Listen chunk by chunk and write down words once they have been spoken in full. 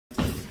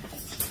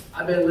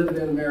I've been living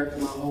in America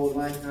my whole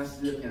life, and I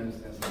still can't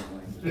understand some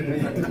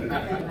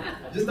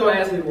language. Just don't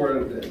ask me the word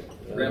of the day.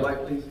 Red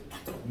light, please.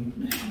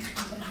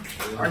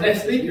 Our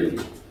next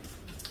speaker,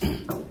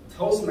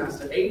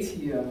 Toastmaster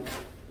ATM,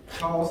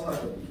 Charles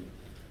Huckabee.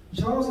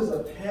 Charles is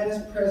a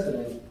past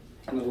president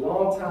and a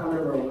long-time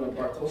member of Winter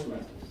Park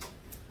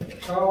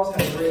Toastmasters. Charles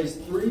has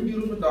raised 3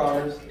 beautiful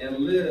daughters and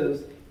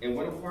lives in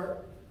Winter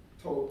Park,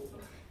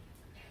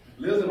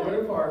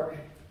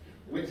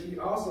 which he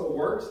also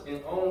works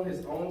and owns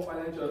his own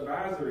financial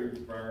advisory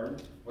firm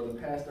for the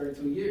past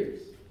 32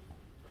 years.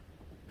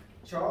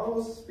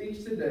 Charles'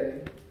 speech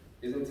today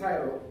is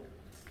entitled,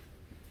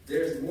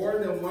 "There's More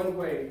Than One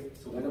Way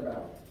to Win a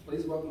Battle."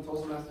 Please welcome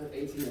Toastmaster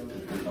ATM.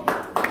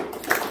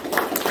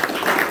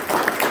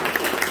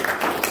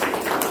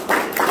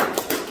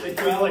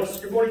 Thank you, Alex.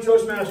 Good morning,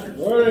 Toastmasters. Good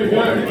morning.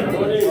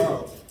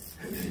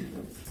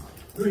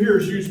 Who here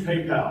has used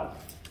PayPal?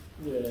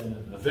 Yeah.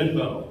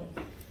 Venmo.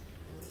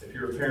 If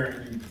you're a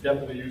parent, you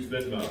definitely use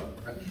Venmo.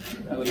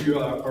 If you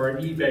are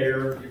an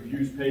eBayer, you've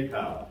used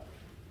PayPal.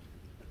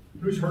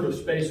 Who's heard of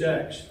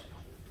SpaceX?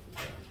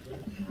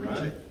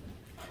 Right.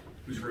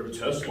 Who's heard of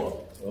Tesla?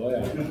 Oh,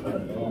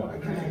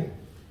 yeah.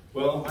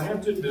 Well, I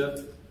have to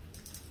admit,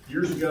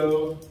 years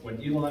ago, when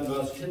Elon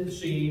Musk hit the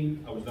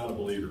scene, I was not a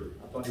believer.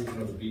 I thought he was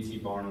another B.T.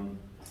 Barnum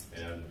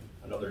and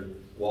another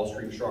Wall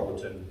Street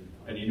charlatan,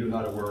 and he knew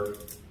how to work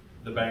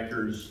the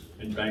bankers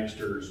and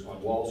banksters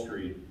on Wall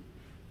Street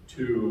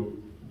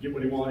to get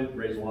what he wanted,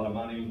 raise a lot of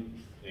money,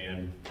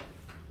 and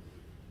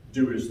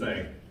do his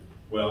thing.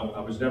 Well, I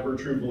was never a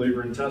true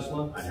believer in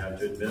Tesla, I have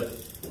to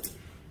admit.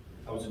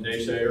 I was a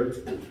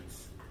naysayer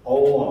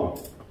all along.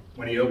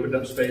 When he opened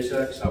up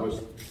SpaceX, I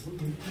was,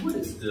 what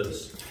is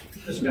this?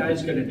 This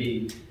guy's going to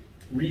be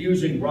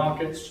reusing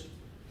rockets.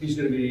 He's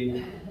going to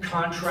be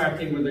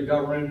contracting with the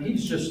government.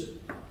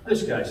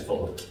 This guy's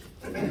full of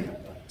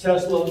it.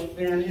 Tesla,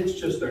 man, it's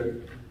just a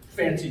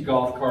fancy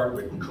golf cart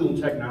with cool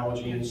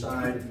technology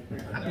inside.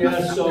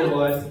 Yeah, so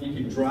what? You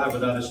can drive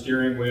without a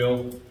steering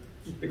wheel.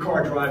 The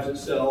car drives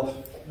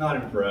itself. Not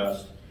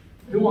impressed.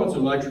 Who wants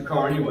an electric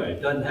car anyway?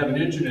 It doesn't have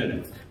an engine in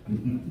it.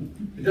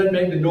 It doesn't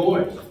make the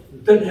noise.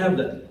 It doesn't have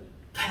the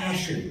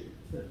passion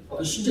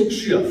of a stick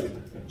shift,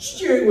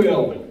 steering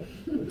wheel,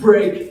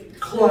 brake,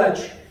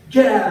 clutch,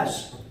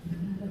 gas.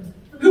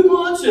 Who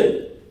wants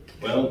it?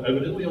 Well,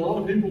 evidently a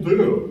lot of people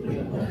do.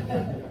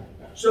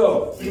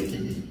 So,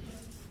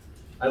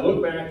 I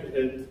look back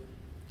at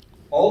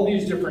all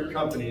these different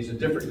companies and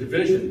different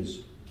divisions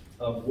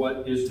of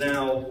what is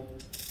now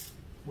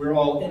we're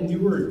all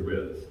inured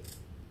with.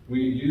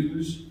 We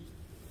use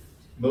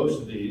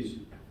most of these.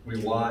 We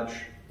watch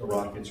the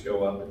rockets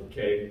go up at the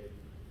Cape.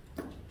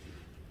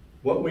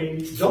 What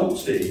we don't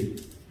see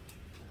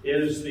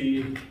is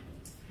the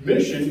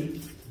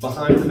mission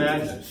behind the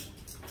madness.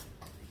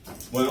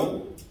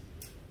 Well,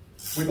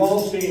 we've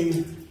all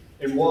seen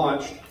and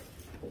watched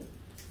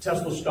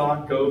Tesla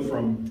stock go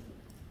from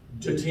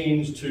to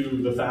teens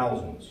to the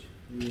thousands.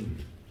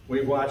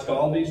 We've watched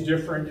all these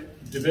different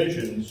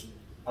divisions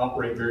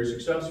operate very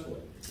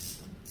successfully.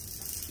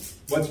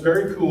 What's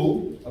very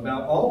cool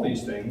about all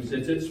these things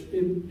is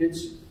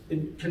it's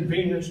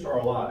inconvenienced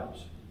our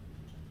lives.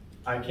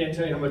 I can't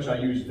tell you how much I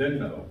use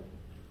Venmo.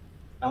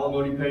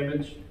 Alimony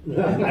payments,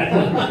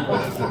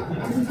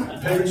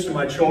 payments to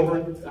my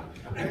children.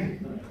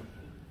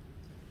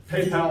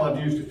 PayPal I've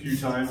used a few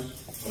times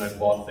when I've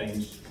bought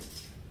things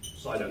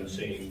sight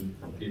unseen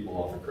from people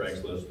off of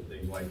Craigslist and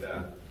things like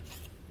that.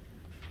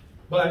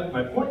 But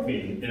my point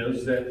being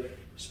is that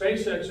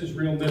SpaceX's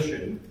real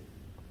mission,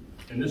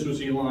 and this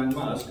was Elon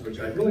Musk, which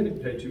I really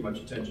didn't pay too much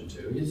attention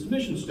to, his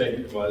mission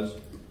statement was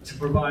to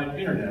provide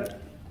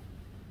internet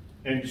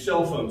and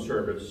cell phone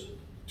service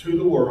to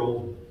the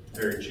world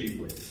very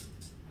cheaply.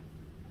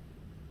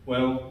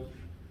 Well,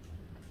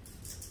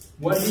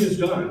 what he has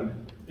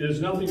done is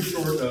nothing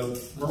short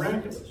of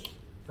miraculous.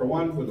 For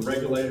one, with the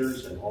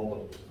regulators and all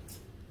of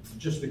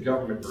just the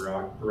government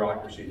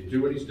bureaucracy to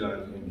do what he's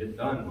done and get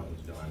done what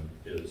he's done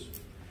is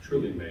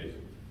truly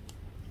amazing.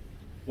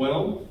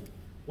 Well,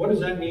 what does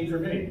that mean for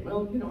me?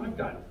 Well, you know,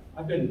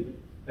 I've been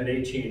an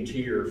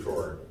AT&T-er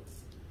for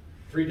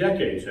 3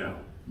 decades now.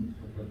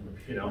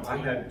 You know, I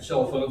had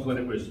cell phones when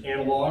it was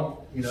analog.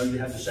 You know, you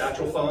had the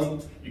satchel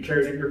phone, you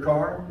carried it in your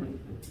car.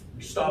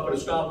 You stop at a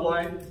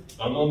stoplight,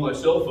 I'm on my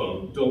cell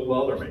phone, don't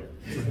bother me.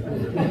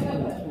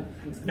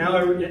 Now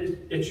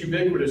it's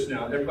ubiquitous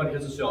now. Everybody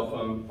has a cell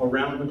phone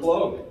around the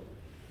globe.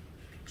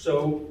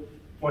 So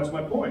what's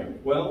my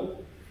point? Well,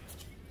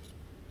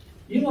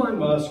 Elon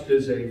Musk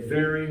is a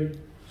very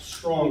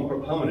strong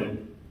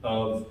proponent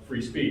of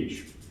free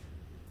speech.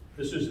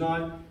 This is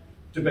not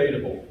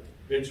debatable.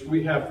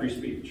 We have free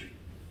speech.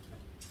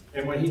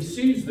 And when he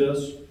sees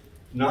this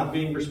not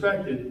being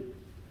respected,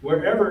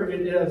 wherever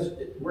it is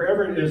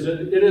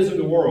in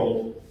the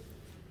world,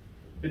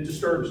 it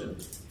disturbs him.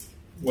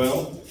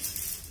 Well,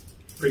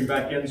 bring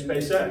back in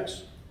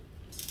SpaceX.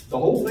 The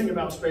whole thing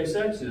about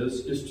SpaceX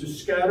is to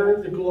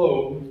scatter the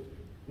globe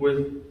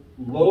with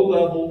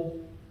low-level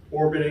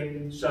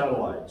orbiting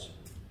satellites.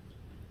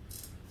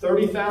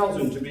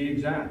 30,000 to be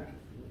exact.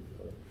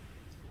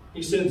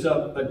 He sends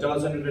up a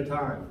dozen at a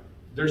time.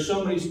 There's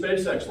so many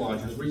SpaceX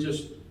launches, we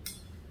just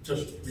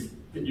we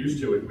get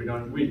used to it.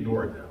 We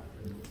ignore it now.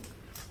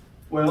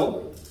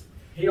 Well,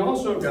 he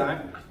also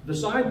got the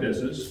side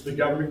business, the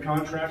government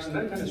contracts and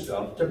that kind of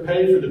stuff, to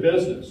pay for the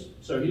business.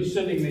 So he's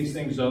sending these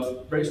things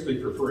up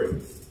basically for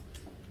free.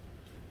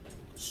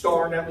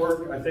 Star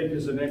Network, I think,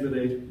 is the name of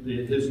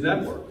his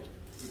network.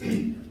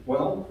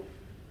 Well,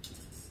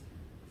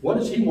 what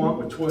does he want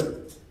with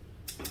Twitter?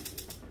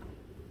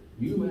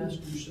 You ask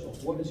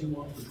yourself, what does he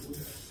want with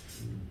Twitter?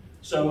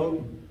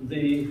 So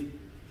the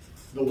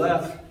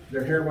left,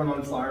 their hair went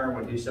on fire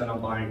when he said,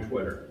 I'm buying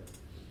Twitter.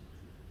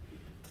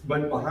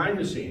 But behind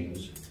the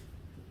scenes,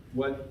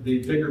 what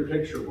the bigger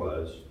picture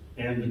was,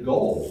 and the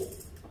goal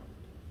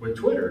with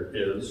Twitter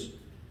is,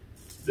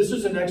 this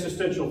is an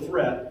existential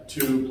threat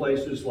to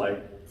places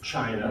like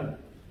China,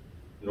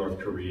 North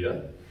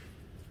Korea,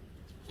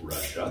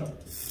 Russia.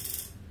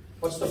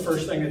 What's the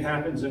first thing that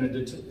happens in a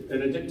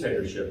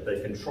dictatorship?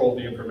 They control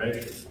the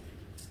information.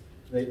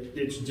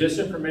 It's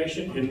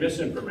disinformation and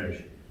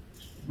misinformation.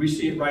 We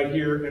see it right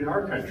here in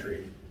our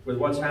country with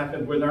what's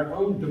happened with our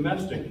own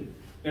domestic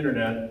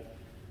internet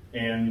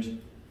and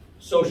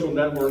social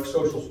networks,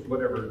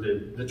 whatever,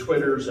 the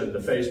Twitters and the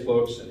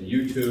Facebooks and the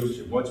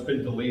YouTubes and what's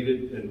been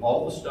deleted and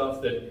all the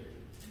stuff that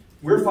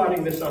we're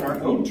fighting this on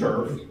our own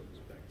turf.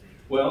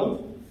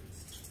 Well,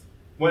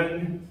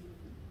 when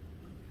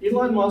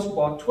Elon Musk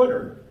bought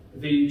Twitter,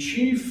 the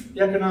chief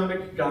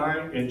economic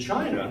guy in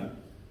China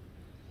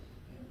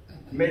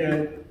made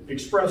an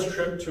express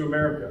trip to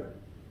America.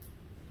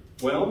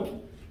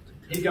 Well,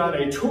 he got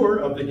a tour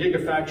of the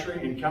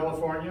Gigafactory in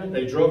California.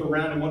 They drove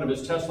around in one of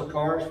his Tesla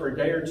cars for a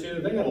day or two.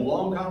 They had a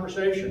long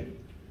conversation.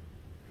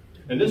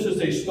 And this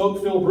is a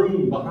smoke-filled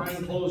room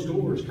behind closed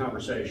doors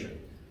conversation.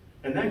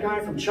 And that guy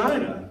from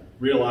China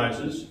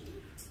realizes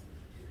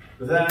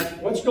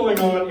that what's going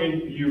on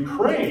in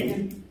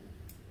Ukraine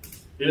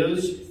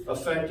is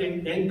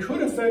affecting and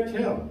could affect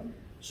him.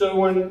 So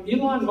when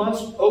Elon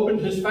Musk opened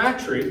his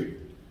factory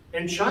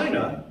in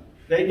China,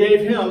 they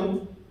gave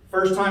him,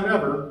 first time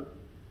ever,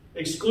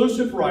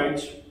 exclusive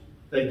rights.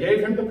 They gave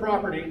him the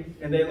property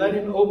and they let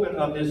him open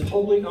up his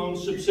wholly owned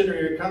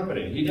subsidiary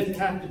company. He didn't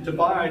have to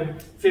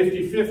divide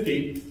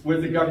 50-50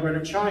 with the government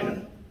of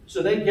China.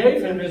 So they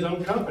gave him his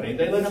own company.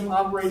 They let him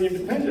operate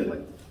independently.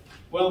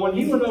 Well, when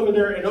he went over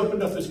there and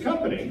opened up his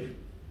company,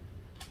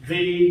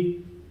 the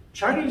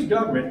Chinese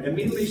government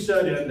immediately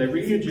set in, they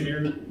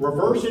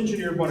reverse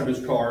engineered one of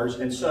his cars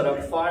and set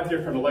up 5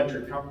 different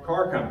electric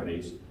car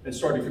companies and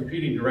started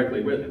competing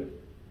directly with him.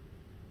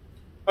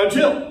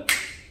 Until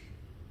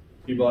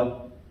he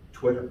bought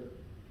Twitter.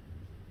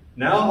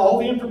 Now all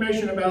the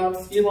information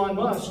about Elon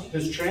Musk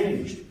has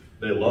changed.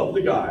 They love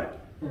the guy.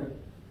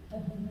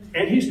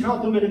 And he's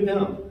complimented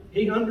them.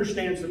 He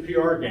understands the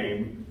PR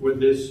game with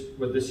the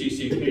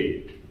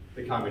CCP,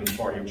 the Communist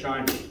Party of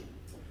China.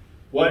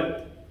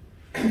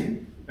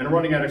 And I'm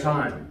running out of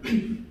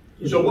time.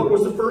 So what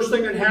was the first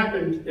thing that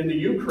happened in the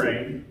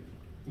Ukraine?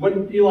 What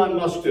did Elon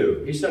Musk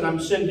do? He said, I'm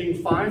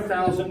sending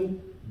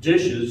 5,000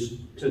 dishes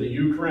to the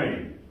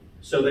Ukraine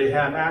so they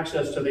have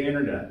access to the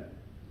internet.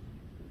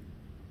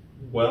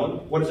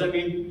 Well, what does that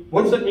mean?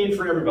 What does that mean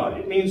for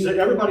everybody? It means that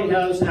everybody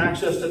has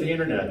access to the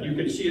internet. You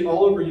can see it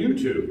all over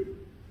YouTube.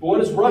 But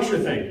what is Russia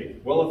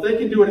thinking? Well, if they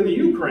can do it in the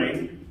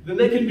Ukraine, then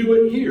they can do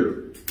it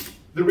here.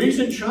 The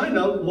reason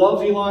China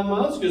loves Elon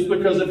Musk is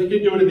because if he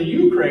can do it in the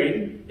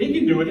Ukraine, he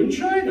can do it in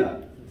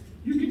China.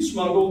 You can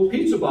smuggle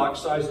pizza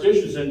box-sized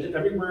dishes into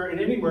everywhere and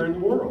anywhere in the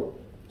world.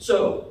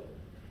 So,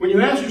 when you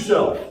ask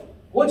yourself,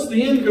 what's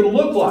the end going to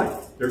look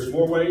like? There's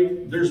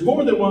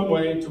more than one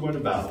way to win a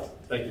battle.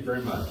 Thank you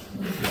very much.